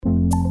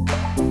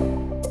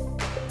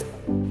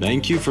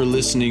Thank you for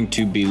listening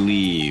to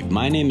Believe.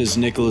 My name is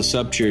Nicholas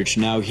Upchurch.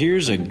 Now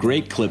here's a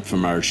great clip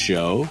from our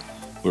show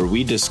where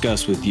we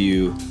discuss with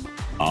you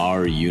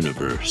our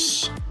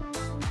universe.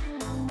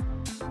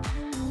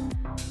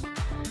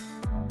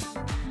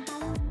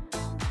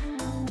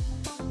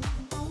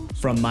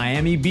 From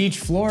Miami Beach,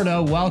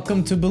 Florida,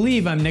 welcome to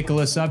Believe. I'm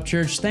Nicholas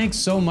Upchurch. Thanks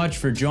so much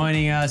for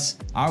joining us.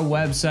 Our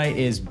website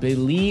is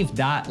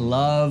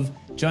believe.love.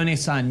 Join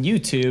us on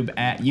YouTube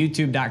at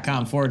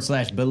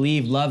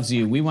youtube.com/Believe Loves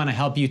You. We want to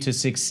help you to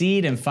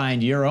succeed and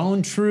find your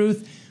own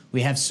truth.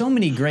 We have so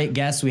many great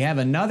guests. We have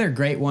another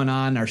great one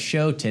on our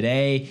show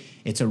today.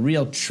 It's a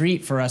real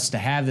treat for us to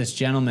have this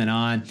gentleman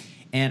on.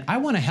 And I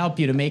want to help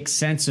you to make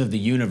sense of the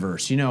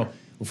universe. You know,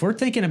 if we're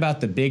thinking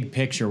about the big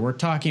picture, we're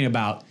talking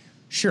about,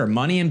 sure,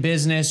 money and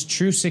business,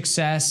 true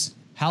success,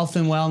 health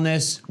and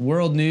wellness,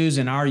 world news,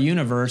 and our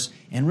universe.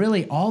 And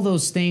really all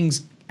those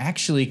things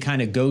actually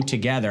kind of go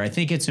together. I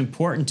think it's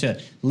important to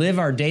live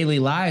our daily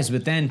lives,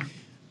 but then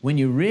when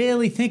you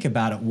really think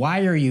about it,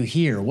 why are you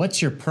here?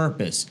 What's your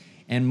purpose?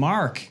 And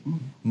Mark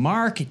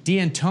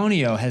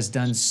D'Antonio has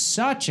done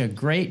such a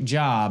great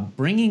job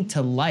bringing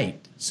to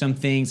light some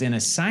things in a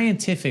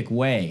scientific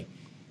way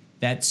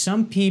that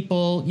some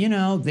people, you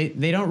know,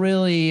 they don't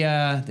really,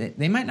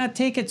 they might not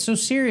take it so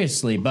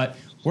seriously, but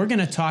we're going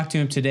to talk to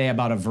him today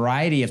about a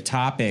variety of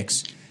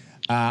topics.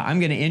 I'm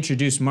going to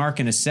introduce Mark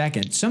in a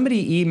second.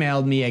 Somebody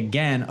emailed me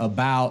again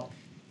about,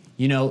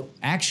 you know,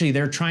 actually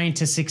they're trying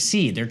to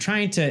succeed. They're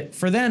trying to,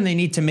 for them, they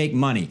need to make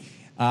money.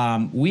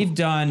 I've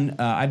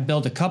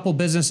built a couple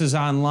businesses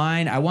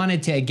online. I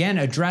wanted to, again,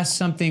 address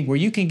something where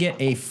you can get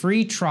a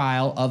free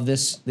trial of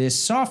this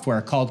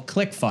software called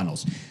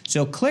ClickFunnels.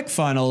 So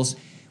ClickFunnels,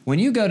 when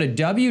you go to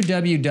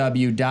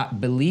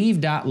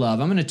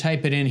www.believe.love, I'm going to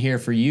type it in here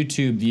for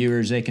YouTube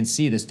viewers. They can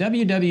see this,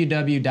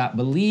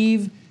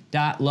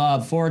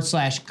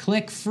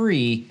 www.believe.love/click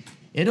free.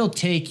 It'll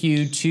take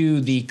you to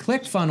the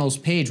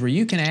ClickFunnels page where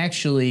you can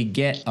actually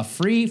get a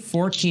free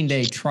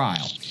 14-day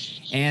trial.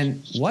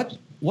 And what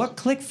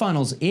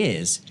ClickFunnels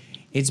is,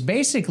 it's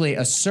basically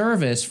a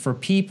service for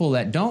people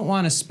that don't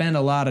want to spend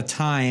a lot of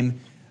time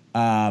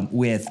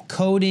with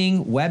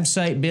coding,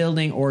 website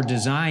building, or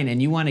design,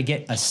 and you want to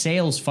get a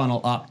sales funnel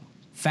up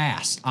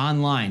fast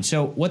online.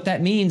 So what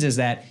that means is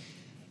that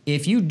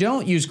if you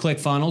don't use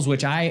ClickFunnels,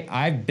 which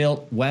I've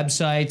built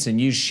websites and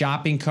use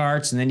shopping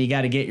carts, and then you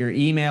got to get your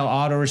email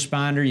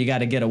autoresponder, you got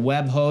to get a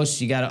web host,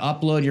 you got to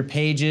upload your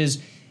pages,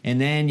 and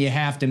then you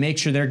have to make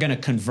sure they're going to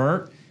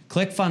convert.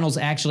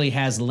 ClickFunnels actually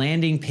has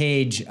landing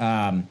page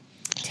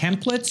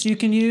templates you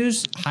can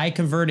use, high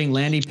converting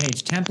landing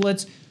page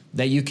templates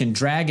that you can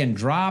drag and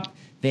drop.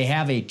 They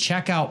have a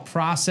checkout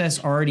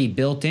process already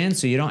built in,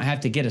 so you don't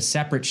have to get a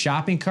separate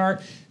shopping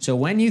cart. So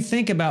when you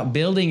think about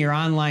building your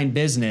online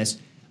business,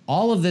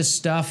 all of this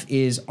stuff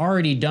is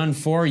already done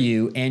for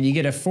you, and you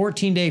get a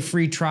 14-day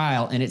free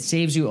trial, and it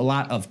saves you a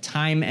lot of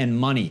time and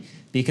money,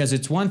 because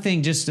it's one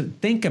thing just to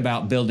think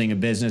about building a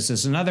business.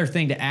 It's another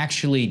thing to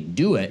actually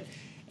do it.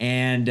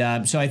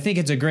 And so I think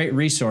it's a great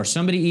resource.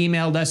 Somebody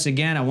emailed us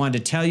again. I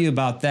wanted to tell you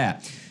about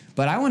that.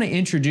 But I want to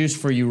introduce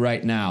for you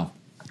right now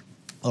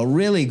a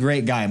really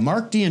great guy.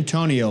 Mark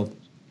D'Antonio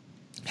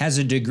has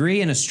a degree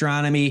in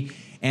astronomy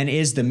and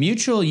is the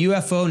Mutual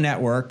UFO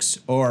Networks,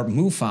 or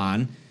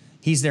MUFON.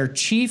 He's their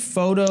chief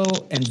photo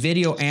and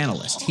video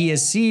analyst. He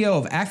is CEO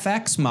of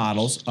FX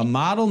Models, a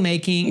model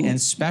making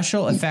and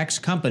special effects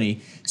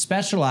company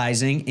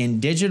specializing in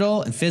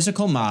digital and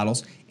physical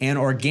models and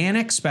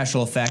organic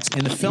special effects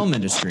in the film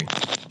industry.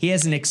 He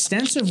has an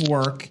extensive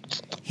work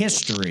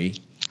history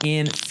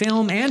in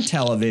film and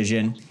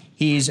television.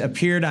 He's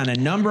appeared on a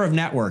number of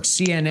networks: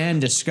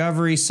 CNN,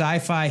 Discovery,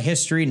 Sci-Fi,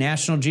 History,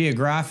 National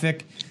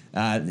Geographic,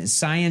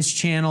 science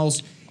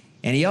channels.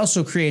 And he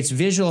also creates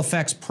visual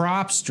effects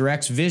props,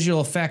 directs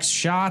visual effects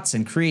shots,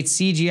 and creates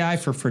CGI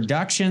for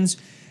productions.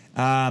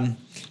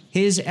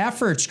 His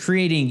efforts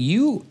creating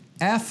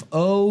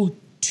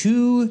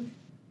UFO2.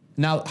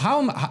 Now,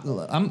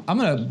 I'm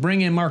going to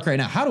bring in Mark right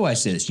now. How do I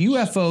say this?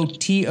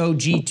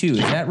 UFO-TOG2. Is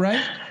that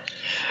right?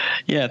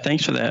 Yeah,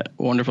 thanks for that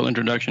wonderful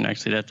introduction.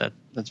 Actually,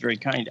 that's very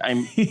kind.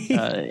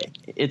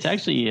 It's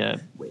actually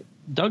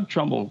Doug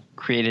Trumbull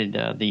created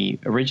the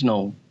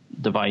original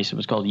device. It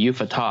was called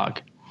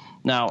UFOTOG.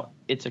 Now,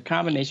 it's a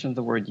combination of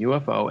the word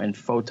UFO and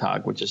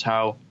photog, which is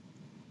how,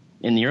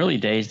 in the early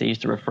days, they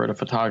used to refer to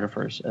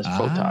photographers as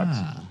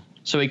photogs.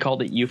 So he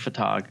called it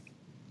UFOTOG,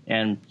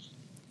 and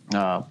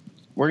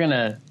we're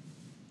gonna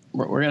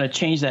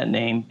change that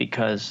name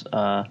because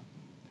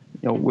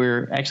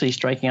we're actually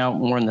striking out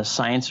more in the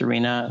science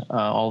arena,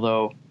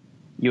 although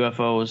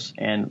UFOs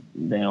and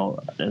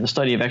the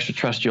study of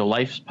extraterrestrial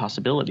life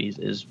possibilities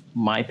is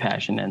my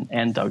passion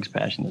and Doug's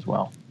passion as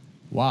well.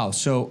 Wow.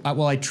 So,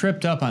 I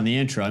tripped up on the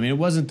intro. I mean, it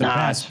wasn't the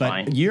best, but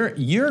fine.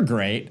 You're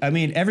great. I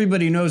mean,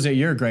 everybody knows that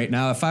you're great.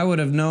 Now, if I would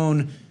have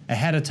known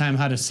ahead of time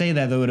how to say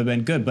that would have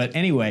been good. But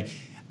anyway,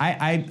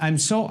 I'm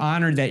so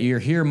honored that you're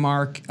here,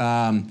 Mark.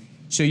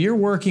 So you're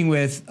working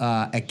with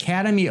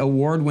Academy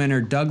Award winner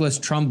Douglas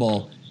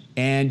Trumbull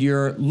and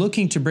you're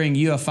looking to bring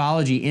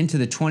ufology into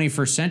the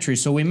 21st century.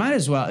 So we might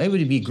as well, it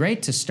would be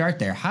great to start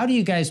there. How do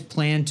you guys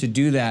plan to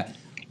do that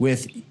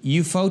with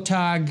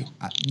Ufotog?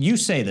 You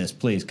say this,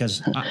 please,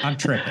 because I'm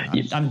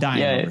tripping. I'm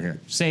dying over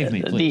here. Save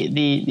me,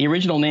 please. The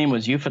original name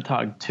was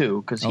Ufotog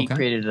 2 because he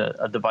created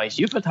a device.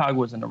 Ufotog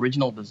was an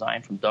original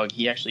design from Doug.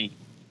 He actually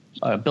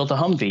built a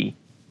Humvee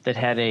that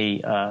had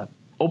a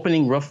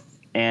opening roof,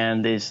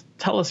 and this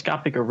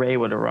telescopic array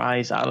would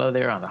arise out of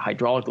there on a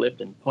hydraulic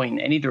lift and point in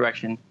any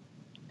direction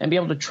and be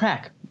able to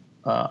track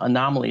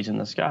anomalies in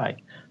the sky.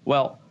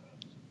 Well,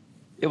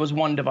 it was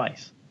one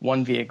device,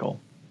 one vehicle.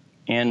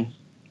 And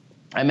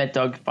I met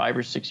Doug 5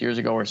 or 6 years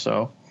ago or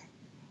so,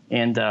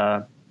 and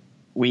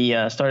we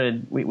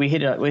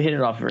hit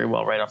it off very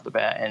well right off the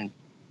bat.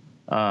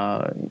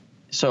 And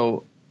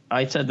so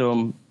I said to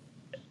him,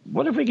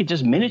 what if we could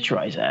just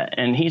miniaturize that?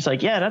 And he's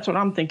like, yeah, that's what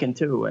I'm thinking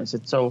too. I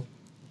said, so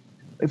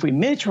if we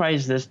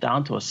miniaturize this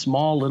down to a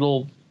small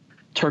little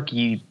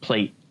turkey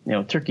plate,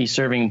 turkey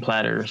serving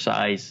platter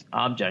size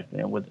object,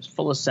 with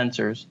full of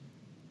sensors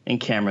and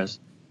cameras,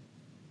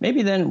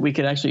 maybe then we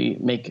could actually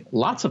make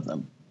lots of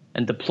them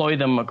and deploy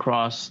them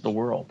across the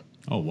world.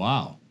 Oh,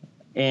 wow.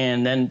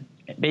 And then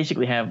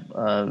basically have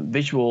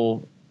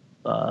visual,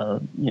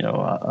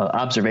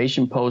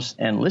 observation posts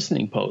and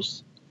listening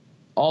posts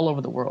all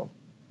over the world.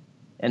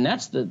 And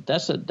that's the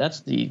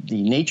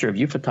nature of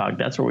Ufotog.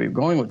 That's where we're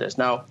going with this.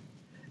 Now,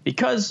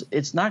 because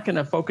it's not going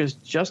to focus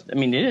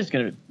it is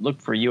going to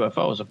look for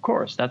UFOs, of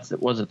course. That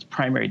was its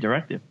primary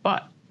directive.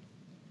 But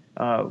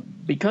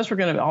because we're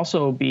going to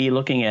also be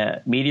looking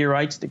at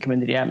meteorites that come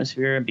into the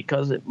atmosphere, and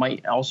because it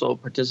might also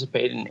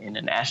participate in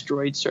an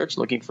asteroid search,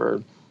 looking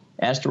for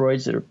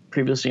asteroids that are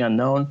previously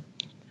unknown,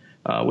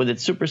 with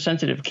its super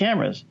sensitive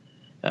cameras,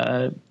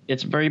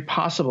 it's very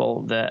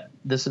possible that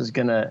this is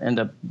going to end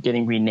up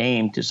getting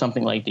renamed to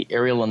something like the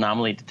Aerial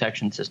Anomaly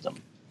Detection System.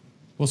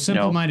 Well,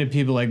 simple-minded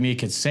people like me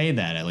could say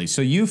that at least.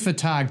 So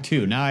Ufotog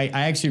 2. Now, I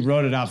actually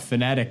wrote it out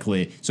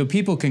phonetically, so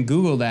people can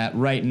Google that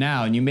right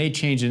now, and you may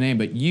change the name,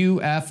 but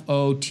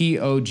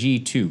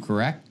UFOTOG 2,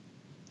 correct?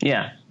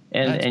 Yeah,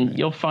 and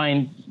you'll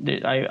find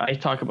that I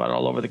talk about it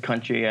all over the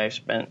country. I've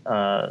spent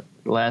the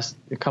last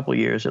couple of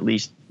years at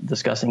least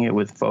discussing it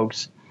with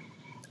folks.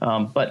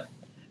 But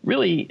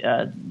really,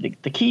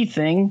 the key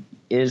thing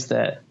is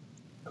that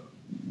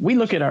we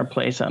look at our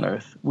place on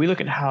Earth. We look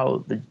at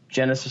how the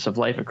genesis of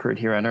life occurred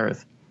here on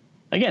Earth.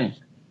 Again,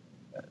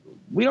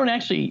 we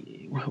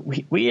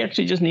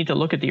actually just need to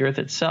look at the Earth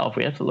itself.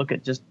 We have to look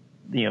at just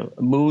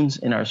moons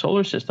in our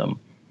solar system,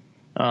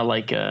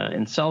 like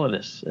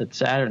Enceladus at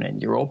Saturn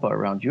and Europa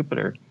around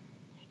Jupiter,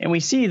 and we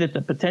see that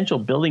the potential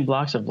building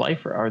blocks of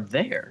life are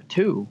there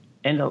too.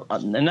 And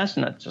that's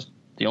not just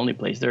the only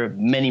place. There are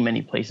many,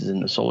 many places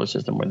in the solar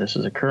system where this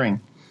is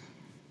occurring,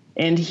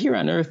 and here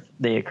on Earth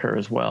they occur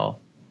as well.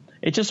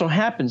 It just so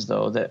happens,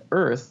 though, that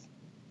Earth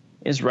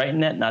is right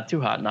in that not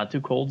too hot, not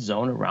too cold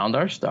zone around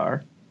our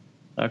star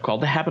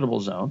called the habitable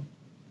zone.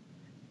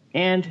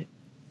 And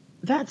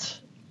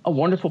that's a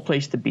wonderful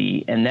place to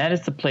be. And that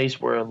is the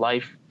place where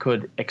life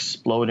could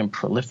explode and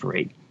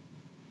proliferate.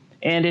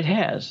 And it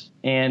has.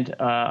 And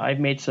I've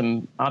made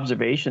some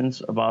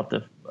observations about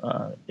the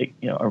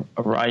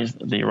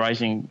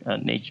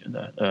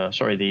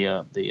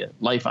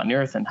life on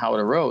Earth and how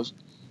it arose.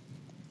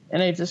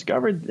 And I've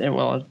discovered,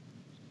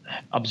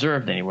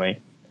 observed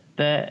anyway,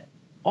 that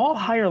all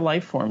higher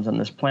life forms on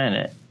this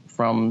planet,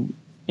 from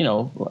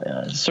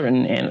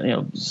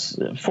certain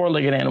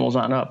four-legged animals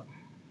on up,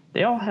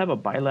 they all have a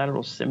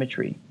bilateral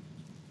symmetry.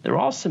 They're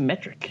all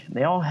symmetric.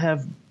 They all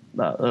have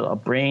a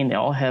brain. They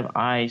all have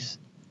eyes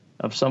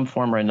of some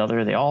form or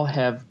another. They all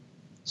have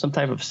some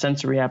type of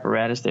sensory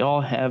apparatus. They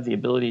all have the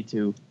ability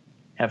to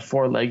have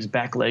four legs,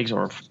 back legs,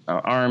 or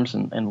arms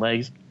and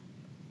legs.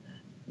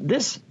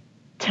 This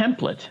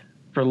template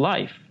for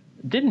life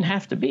didn't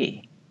have to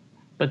be,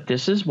 but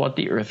this is what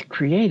the Earth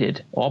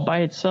created all by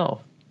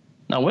itself.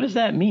 Now, what does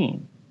that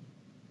mean?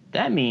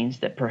 That means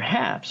that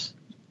perhaps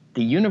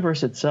the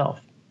universe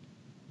itself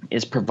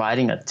is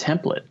providing a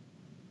template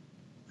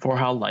for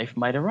how life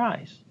might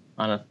arise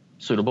on a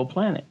suitable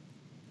planet.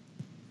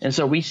 And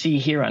so we see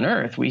here on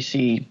Earth, we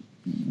see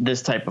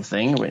this type of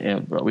thing.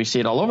 We see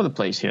it all over the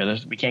place here.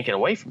 We can't get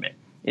away from it.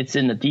 It's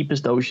in the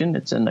deepest ocean.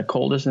 It's in the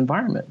coldest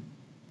environment.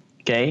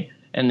 Okay?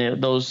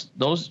 And those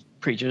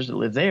creatures that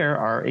live there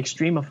are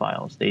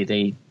extremophiles.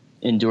 They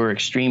endure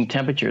extreme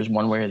temperatures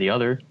one way or the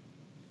other,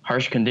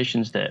 harsh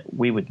conditions that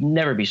we would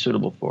never be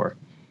suitable for.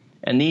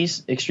 And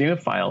these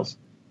extremophiles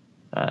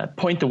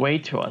point the way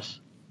to us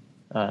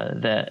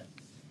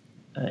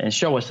and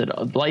show us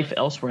that life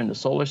elsewhere in the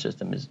solar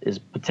system is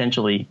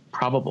potentially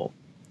probable.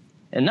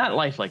 And not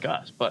life like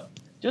us, but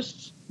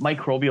just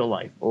microbial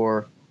life,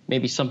 or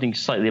maybe something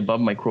slightly above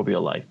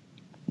microbial life,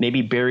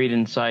 maybe buried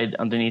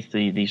underneath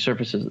the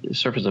surface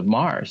of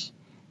Mars.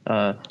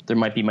 There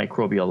might be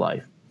microbial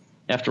life.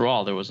 After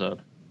all, there was a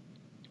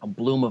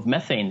bloom of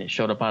methane that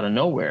showed up out of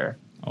nowhere.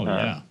 Oh,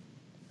 yeah.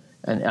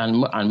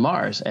 And on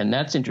Mars. And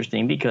that's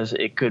interesting because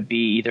it could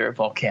be either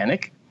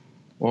volcanic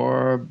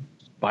or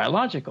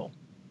biological.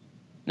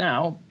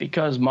 Now,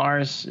 because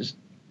Mars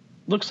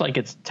looks like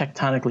it's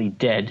tectonically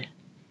dead,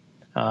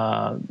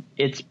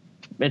 it's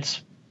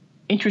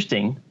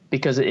interesting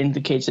because it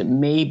indicates that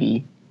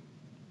maybe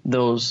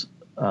those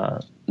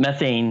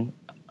methane,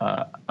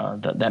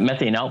 that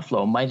methane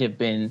outflow might have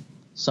been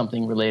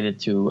something related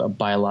to a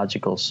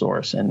biological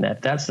source. And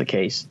if that's the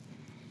case,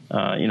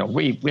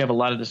 we have a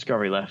lot of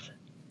discovery left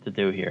to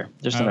do here,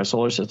 just in our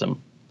solar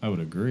system. I would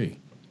agree.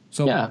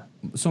 So, yeah.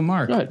 So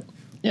Mark, go ahead.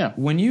 Yeah.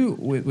 When you,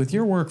 with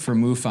your work for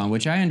MUFON,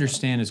 which I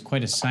understand is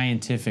quite a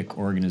scientific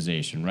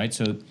organization, right?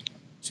 So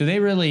they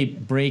really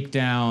break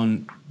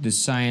down the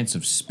science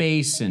of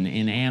space and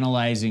in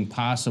analyzing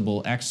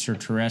possible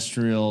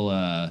extraterrestrial,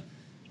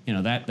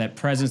 that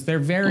presence. They're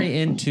very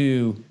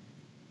into,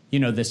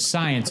 the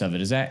science of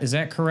it. Is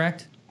that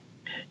correct?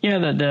 Yeah.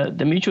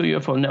 The Mutual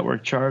UFO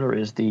Network Charter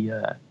is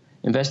the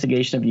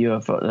investigation of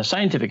UFO, the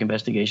scientific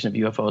investigation of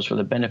UFOs for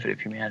the benefit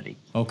of humanity.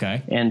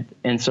 Okay.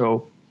 And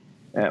so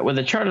with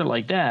a charter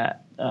like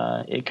that,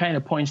 it kind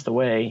of points the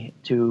way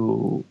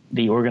to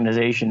the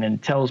organization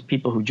and tells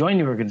people who join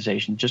the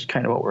organization just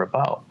kind of what we're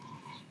about.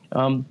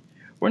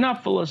 We're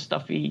not full of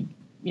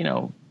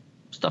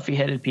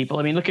stuffy-headed people.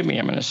 I mean, look at me.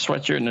 I'm in a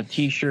sweatshirt and a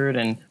T-shirt,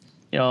 and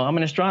I'm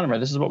an astronomer.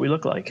 This is what we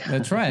look like.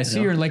 That's right. I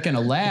see you're like in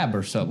a lab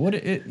or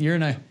something. You're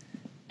in a.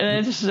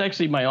 This is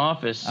actually my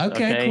office.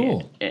 Okay,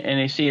 cool. And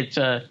you see, it's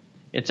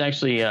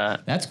actually.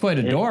 That's quite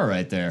a door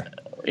right there.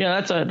 Yeah,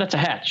 that's a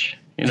hatch.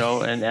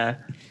 And.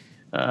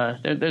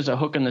 There's a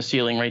hook in the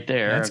ceiling right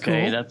there. That's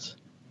cool.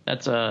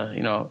 That's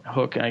a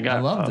hook. I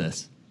love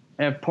this.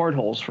 I have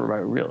portholes for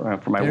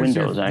my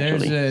windows.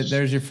 Actually,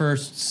 there's your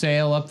first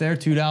sale up there,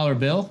 $2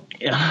 bill.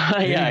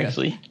 Yeah,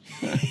 actually.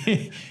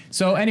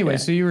 So anyway,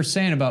 so you were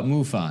saying about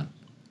MUFON.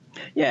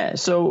 Yeah,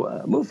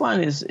 so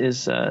MUFON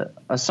is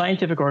a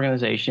scientific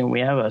organization. We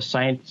have a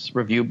science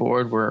review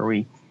board where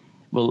we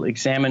will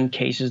examine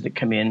cases that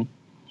come in,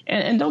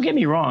 and don't get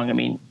me wrong. I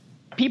mean,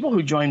 people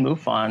who join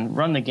MUFON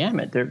run the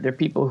gamut. They're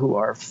people who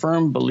are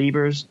firm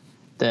believers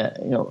that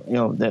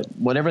that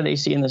whatever they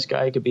see in the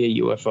sky could be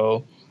a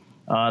UFO.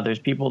 There's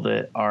people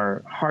that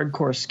are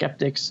hardcore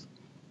skeptics,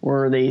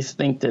 where they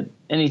think that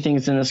anything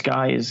that's in the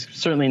sky is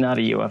certainly not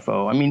a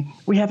UFO. I mean,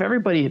 we have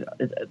everybody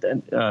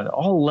at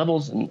all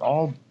levels and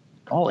all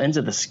ends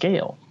of the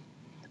scale.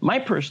 My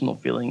personal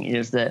feeling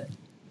is that,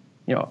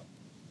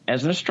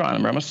 as an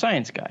astronomer, I'm a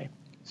science guy.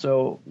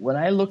 So when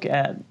I look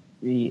at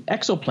the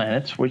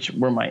exoplanets, which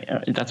were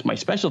that's my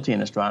specialty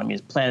in astronomy,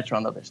 is planets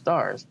around other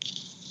stars.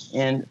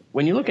 And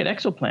when you look at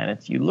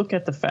exoplanets, you look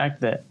at the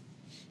fact that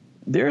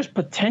there's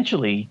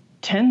potentially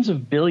tens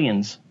of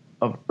billions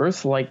of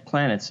Earth-like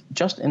planets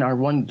just in our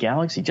one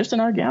galaxy, just in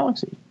our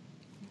galaxy.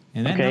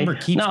 And that number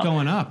keeps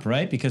going up,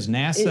 right? Because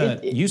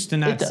NASA used to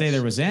not say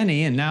there was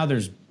any, and now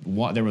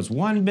there was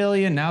 1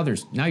 billion. Now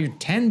you're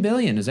 10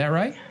 billion. Is that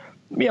right?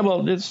 Yeah,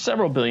 well, there's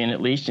several billion at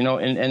least,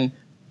 and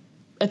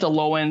at the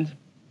low end.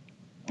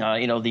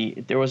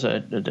 There was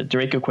the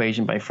Drake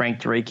equation by Frank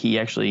Drake. He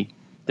actually,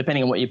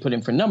 depending on what you put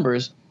in for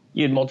numbers,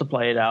 you'd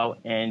multiply it out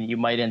and you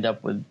might end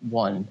up with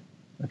one,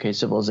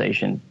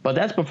 civilization. But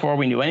that's before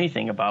we knew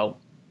anything about,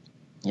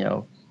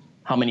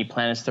 how many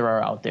planets there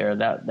are out there.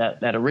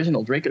 That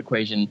original Drake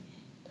equation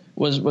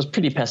was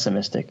pretty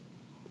pessimistic.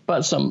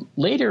 But some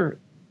later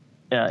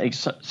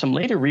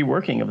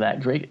reworking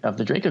of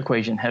the Drake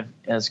equation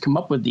has come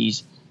up with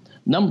these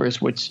numbers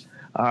which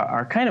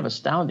are kind of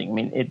astounding. I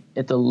mean,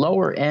 at the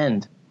lower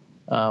end,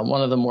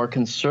 one of the more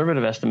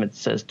conservative estimates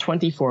says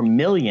 24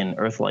 million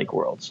Earth-like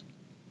worlds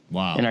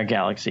in our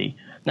galaxy.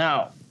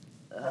 Now,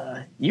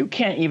 you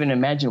can't even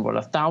imagine what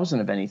 1,000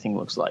 of anything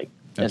looks like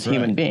as a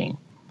human being.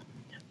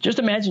 Just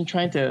imagine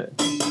trying to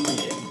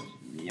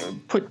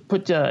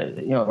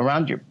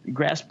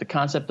grasp the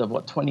concept of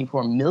what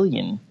 24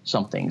 million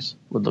somethings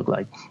would look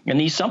like. And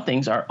these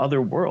somethings are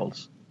other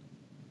worlds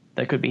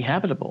that could be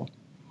habitable.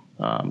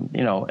 And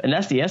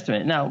that's the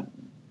estimate. Now,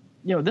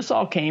 this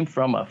all came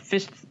from a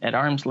fist at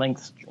arm's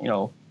length,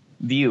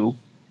 view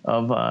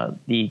of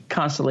the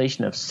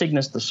constellation of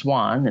Cygnus the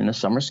Swan in the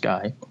summer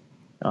sky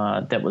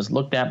that was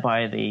looked at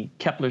by the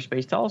Kepler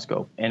Space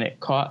Telescope, and it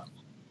caught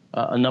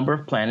a number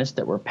of planets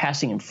that were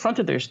passing in front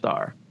of their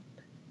star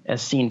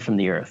as seen from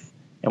the Earth.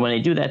 And when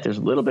they do that, there's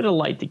a little bit of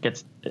light that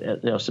gets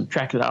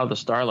subtracted out of the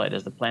starlight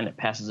as the planet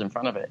passes in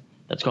front of it.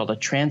 That's called a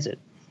transit.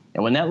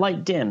 And when that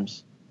light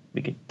dims,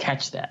 we could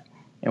catch that.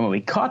 And when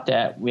we caught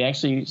that, we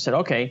actually said,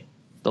 okay,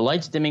 the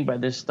light's dimming by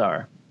this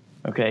star.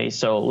 Okay,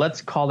 so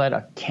let's call that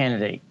a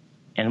candidate.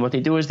 And what they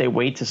do is they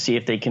wait to see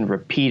if they can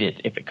repeat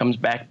it. If it comes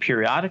back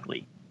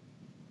periodically,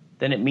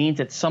 then it means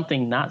it's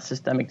something not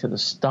systemic to the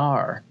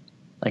star,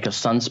 like a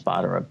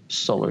sunspot or a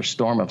solar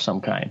storm of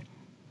some kind,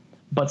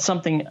 but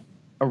something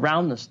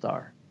around the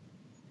star.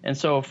 And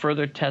so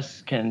further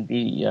tests can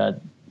be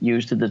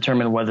used to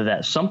determine whether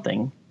that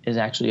something is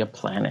actually a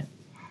planet.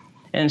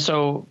 And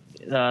so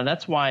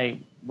that's why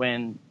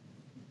when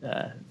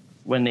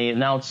they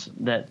announce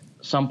that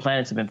some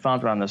planets have been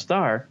found around the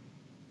star,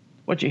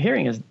 what you're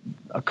hearing is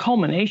a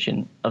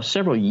culmination of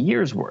several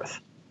years' worth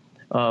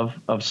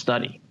of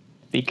study.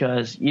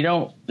 because they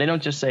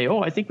don't just say,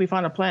 oh, I think we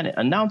found a planet,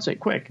 announce it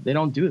quick. They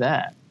don't do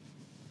that.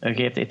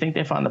 Okay, if they think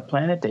they found a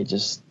planet, they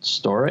just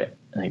store it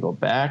and they go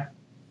back,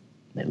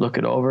 they look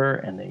it over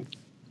and they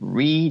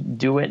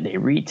redo it, they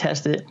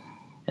retest it,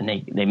 and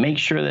they make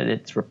sure that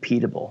it's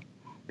repeatable,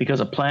 because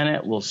a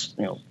planet will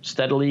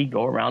steadily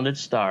go around its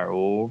star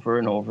over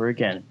and over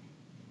again.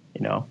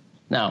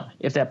 Now,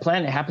 if that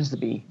planet happens to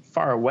be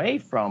far away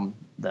from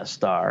the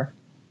star,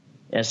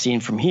 as seen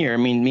from here,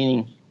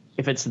 meaning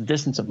if it's the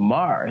distance of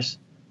Mars,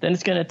 then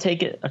it's going to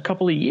take it a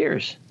couple of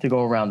years to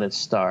go around its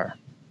star.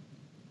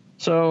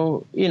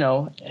 So,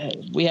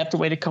 we have to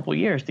wait a couple of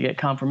years to get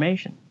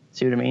confirmation.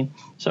 See what I mean?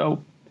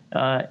 So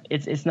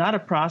it's not a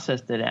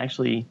process that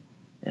actually,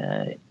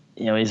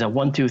 is a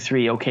 1, 2,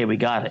 3, okay, we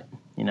got it,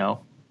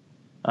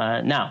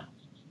 Now,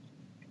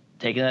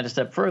 taking that a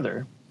step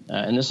further,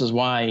 and this is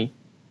why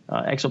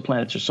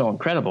exoplanets are so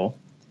incredible.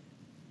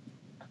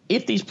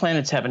 If these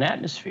planets have an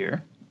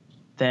atmosphere,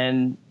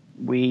 then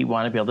we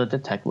want to be able to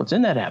detect what's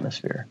in that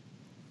atmosphere.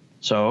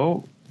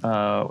 So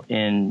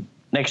in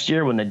next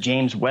year, when the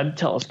James Webb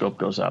Telescope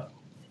goes up,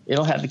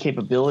 it'll have the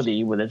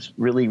capability with its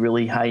really,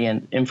 really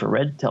high-end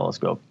infrared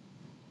telescope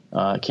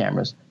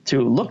cameras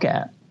to look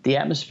at the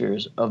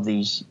atmospheres of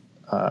these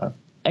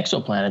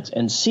exoplanets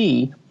and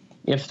see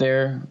if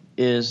there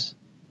is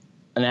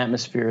an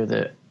atmosphere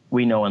that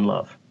we know and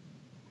love.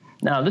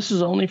 Now, this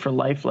is only for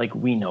life like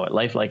we know it,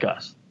 life like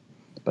us.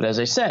 But as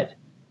I said,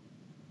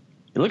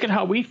 you look at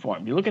how we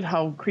formed. You look at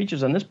how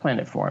creatures on this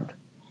planet formed.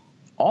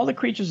 All the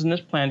creatures on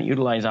this planet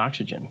utilize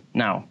oxygen.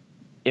 Now,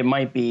 it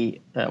might be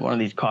one of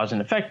these cause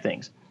and effect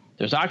things.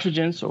 There's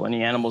oxygen, so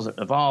any animals that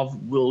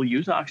evolve will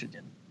use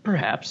oxygen,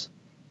 perhaps.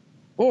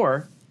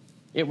 Or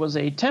it was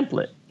a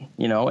template,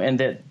 and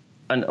that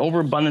an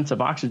overabundance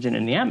of oxygen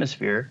in the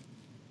atmosphere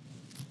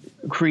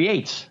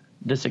creates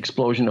this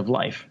explosion of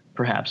life,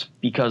 perhaps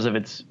because of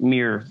its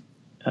mere,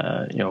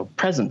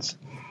 presence.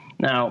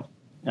 Now,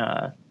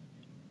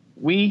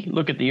 we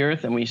look at the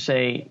Earth and we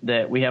say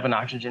that we have an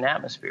oxygen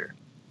atmosphere.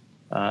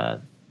 The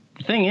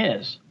thing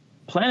is,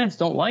 planets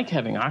don't like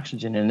having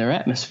oxygen in their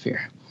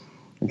atmosphere.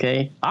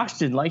 Okay,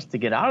 oxygen likes to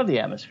get out of the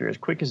atmosphere as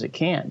quick as it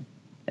can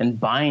and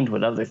bind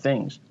with other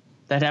things.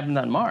 That happened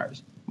on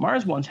Mars.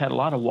 Mars once had a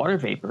lot of water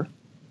vapor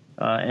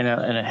and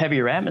a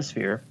heavier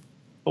atmosphere,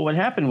 but what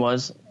happened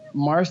was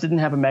Mars didn't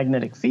have a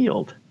magnetic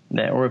field,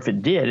 or if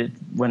it did, it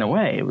went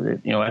away.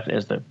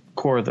 As the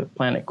core of the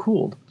planet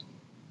cooled,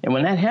 and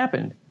when that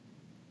happened,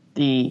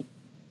 the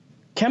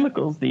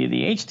chemicals, the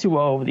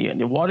H2O,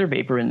 the water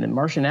vapor in the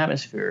Martian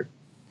atmosphere,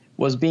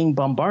 was being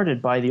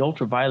bombarded by the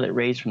ultraviolet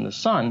rays from the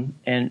sun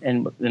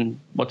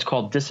and what's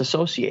called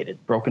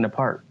disassociated, broken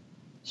apart.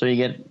 So you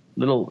get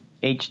little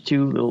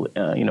H2,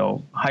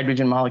 little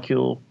hydrogen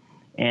molecule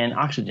and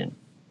oxygen.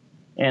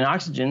 And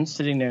oxygen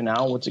sitting there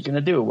now, what's it going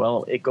to do?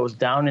 Well, it goes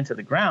down into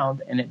the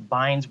ground and it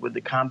binds with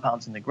the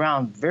compounds in the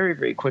ground very,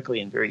 very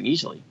quickly and very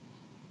easily.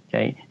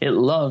 Okay, it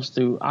loves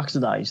to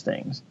oxidize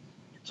things.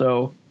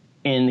 So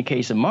in the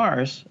case of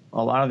Mars,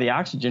 a lot of the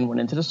oxygen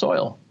went into the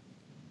soil.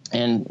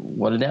 And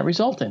what did that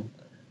result in?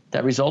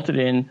 That resulted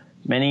in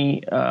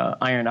many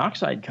iron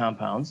oxide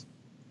compounds.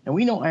 And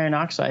we know iron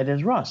oxide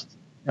is rust.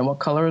 And what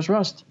color is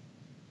rust?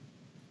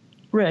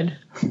 Red.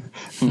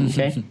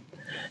 Okay.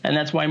 And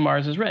that's why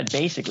Mars is red,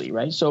 basically,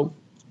 right? So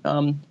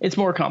it's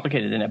more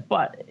complicated than it.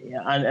 But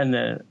from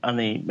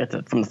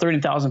the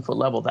 30,000 foot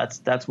level,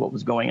 that's what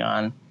was going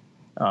on.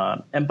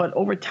 But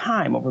over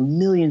time, over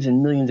millions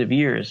and millions of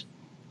years,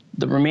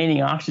 the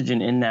remaining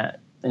oxygen in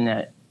that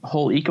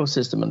whole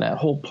ecosystem and that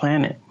whole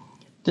planet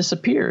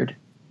disappeared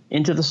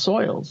into the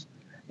soils,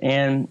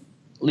 and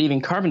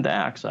leaving carbon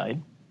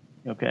dioxide,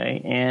 okay,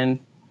 and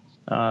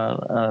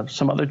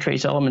some other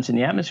trace elements in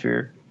the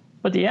atmosphere.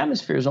 But the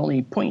atmosphere is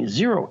only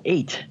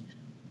 0.08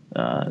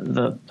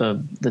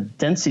 the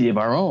density of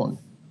our own,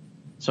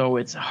 so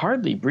it's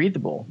hardly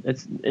breathable.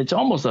 It's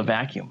almost a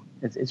vacuum.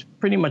 It's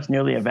pretty much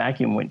nearly a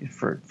vacuum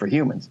for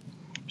humans.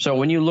 So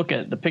when you look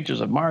at the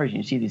pictures of Mars,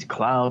 you see these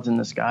clouds in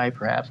the sky,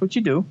 perhaps, which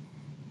you do.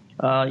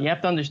 You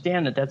have to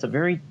understand that that's a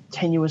very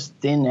tenuous,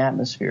 thin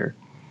atmosphere.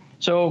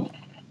 So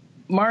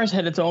Mars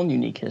had its own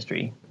unique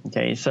history.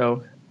 Okay,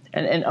 so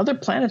and other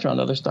planets around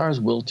other stars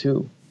will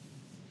too.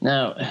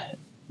 Now,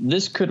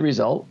 this could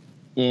result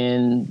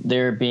in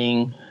there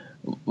being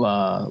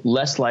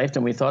less life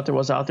than we thought there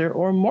was out there,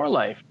 or more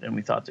life than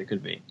we thought there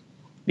could be.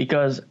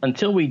 Because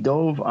until we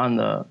dove on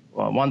the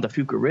Juan de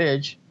Fuca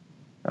Ridge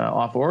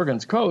off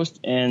Oregon's coast,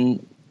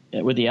 and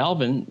with the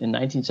Alvin in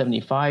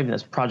 1975,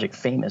 that's Project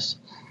Famous,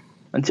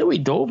 until we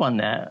dove on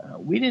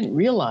that, we didn't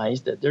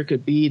realize that there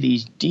could be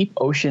these deep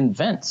ocean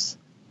vents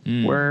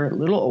where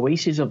little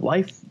oases of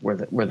life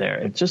were there.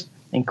 It's just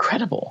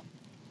incredible.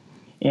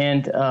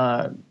 And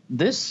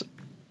this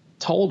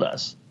told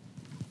us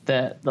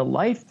that the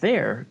life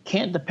there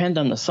can't depend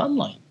on the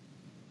sunlight.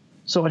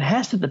 So it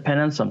has to depend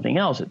on something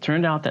else. It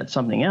turned out that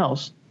something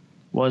else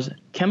was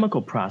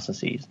chemical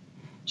processes.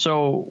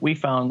 So we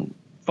found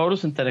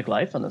photosynthetic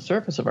life on the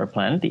surface of our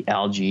planet, the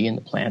algae and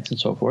the plants and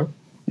so forth,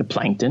 the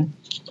plankton.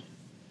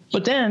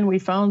 But then we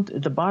found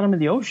at the bottom of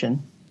the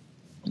ocean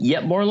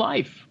yet more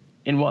life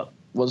in what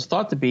was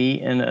thought to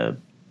be an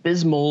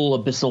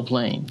abysmal abyssal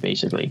plain,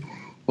 basically.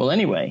 Well,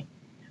 anyway,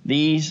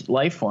 these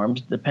life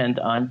forms depend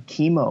on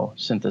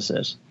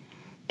chemosynthesis,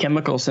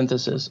 chemical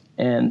synthesis,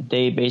 and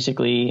they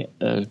basically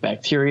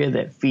bacteria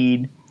that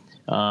feed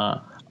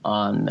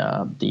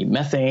on the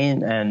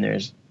methane, and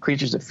there's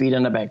creatures that feed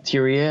on the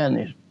bacteria, and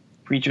there's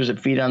creatures that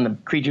feed on the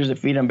creatures that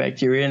feed on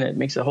bacteria, and it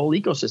makes a whole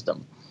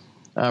ecosystem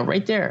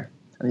right there.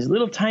 And these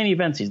little tiny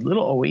events, these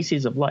little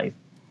oases of life.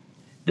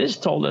 This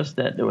told us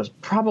that there was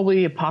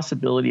probably a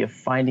possibility of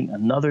finding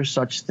another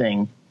such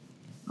thing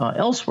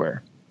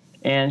elsewhere.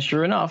 And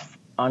sure enough,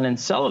 on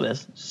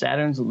Enceladus,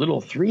 Saturn's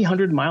little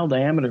 300-mile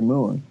diameter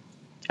moon,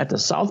 at the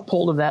south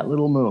pole of that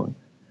little moon,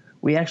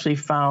 we actually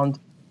found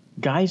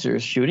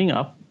geysers shooting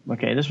up.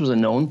 Okay, this was a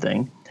known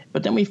thing.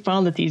 But then we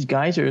found that these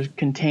geysers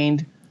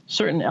contained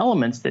certain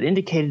elements that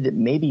indicated that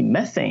maybe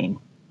methane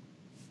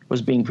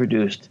was being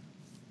produced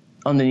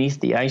underneath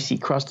the icy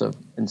crust of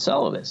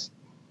Enceladus.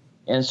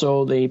 And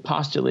so they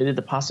postulated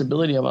the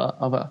possibility of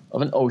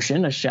an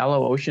ocean, a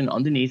shallow ocean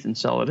underneath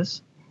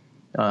Enceladus,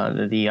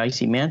 the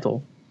icy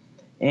mantle.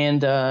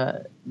 And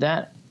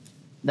that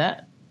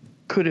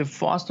could have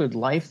fostered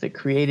life that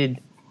created,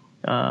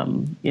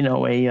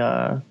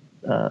 a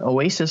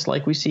oasis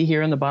like we see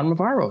here in the bottom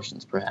of our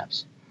oceans,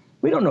 perhaps.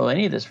 We don't know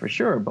any of this for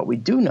sure, but we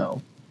do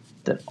know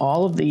that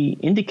all of the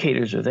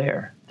indicators are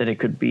there that it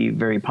could be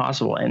very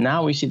possible. And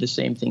now we see the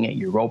same thing at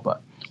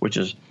Europa, which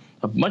is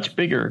a much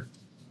bigger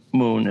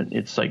moon.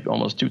 It's like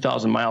almost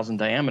 2,000 miles in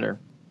diameter,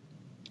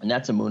 and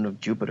that's a moon of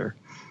Jupiter.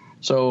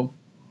 So,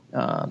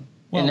 and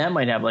that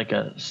might have like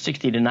a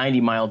 60 to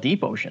 90 mile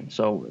deep ocean.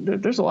 So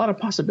there's a lot of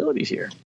possibilities here.